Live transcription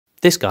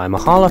This guy,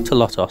 Mahalo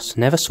Tolotos,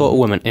 never saw a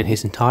woman in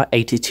his entire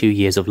 82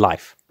 years of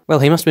life. Well,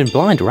 he must have been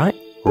blind, right?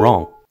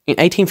 Wrong. In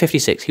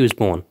 1856 he was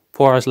born.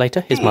 4 hours later,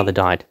 his mother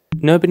died.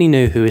 Nobody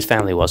knew who his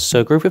family was,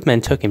 so a group of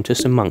men took him to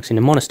some monks in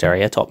a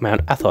monastery atop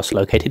Mount Athos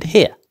located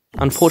here.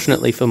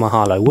 Unfortunately for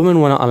Mahalo, women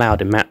were not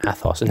allowed in Mount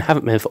Athos and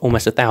haven't been for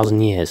almost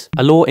 1,000 years.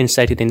 A law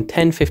instated in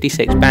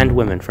 1056 banned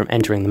women from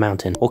entering the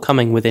mountain or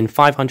coming within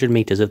 500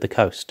 meters of the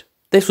coast.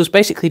 This was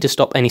basically to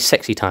stop any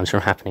sexy times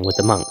from happening with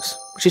the monks,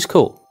 which is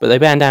cool, but they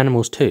banned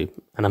animals too,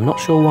 and I'm not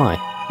sure why.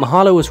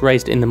 Mahalo was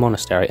raised in the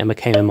monastery and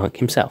became a monk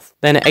himself.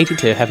 Then at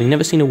 82, having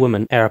never seen a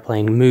woman,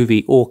 aeroplane,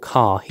 movie or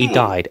car, he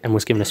died and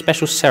was given a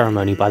special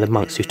ceremony by the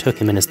monks who took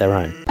him in as their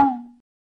own.